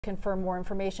confirm more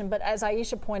information. But as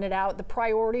Aisha pointed out, the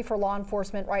priority for law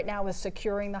enforcement right now is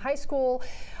securing the high school,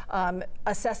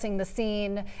 assessing the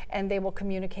scene, and they will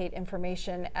communicate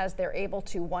information as they're able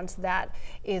to once that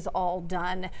is all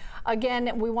done.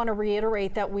 Again, we want to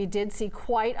reiterate that we did see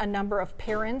quite a number of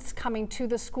parents coming to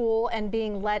the school and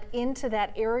being let into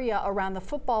that area around the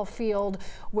football field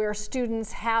where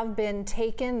students have been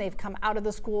taken. They've come out of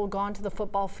the school, gone to the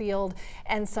football field,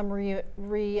 and some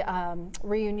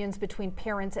reunions between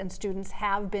parents and students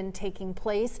have been taking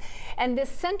place. And this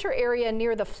center area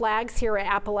near the flags here at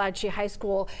Apalachee High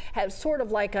School has sort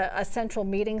of like a central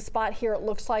meeting spot here, it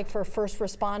looks like, for first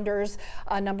responders,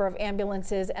 a number of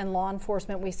ambulances, and law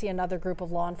enforcement. We see another group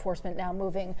of law enforcement now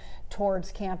moving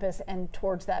towards campus and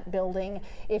towards that building.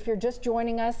 If you're just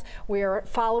joining us, we're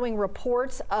following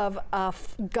reports of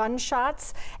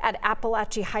gunshots at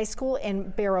Apalachee High School in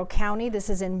Barrow County. This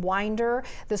is in Winder.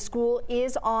 The school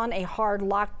is on a hard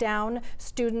lockdown.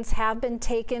 Students have been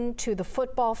taken to the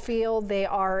football field. They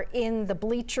are in the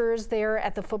bleachers there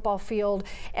at the football field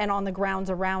and on the grounds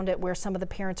around it where some of the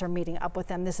parents are meeting up with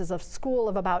them. This is a school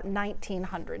of about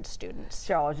 1,900 students.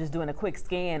 Cheryl, I was just doing a quick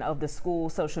scan of the school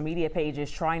social media pages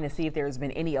trying to see if there's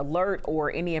been any alert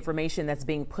or any information that's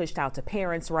being pushed out to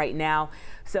parents right now.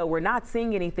 So we're not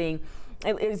seeing anything.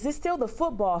 Is this still the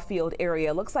football field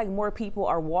area? Looks like more people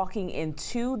are walking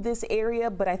into this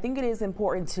area, but I think it is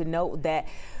important to note that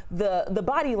the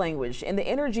body language and the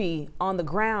energy on the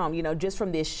ground, you know, just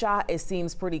from this shot, it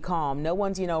seems pretty calm. No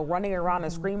one's, you know, running around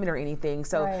and screaming or anything.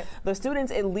 So the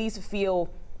students at least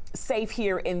feel safe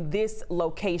here in this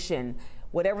location.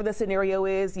 Whatever the scenario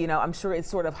is, you know, I'm sure it's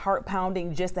sort of heart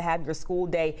pounding just to have your school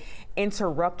day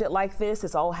interrupted like this.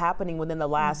 It's all happening within the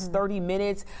last 30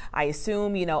 minutes. I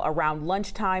assume, you know, around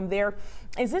lunchtime there.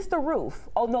 Is this the roof?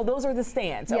 Oh no, those are the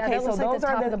stands. Yeah, okay, so like those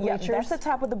are the bleachers. that's the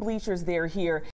top of the bleachers there here.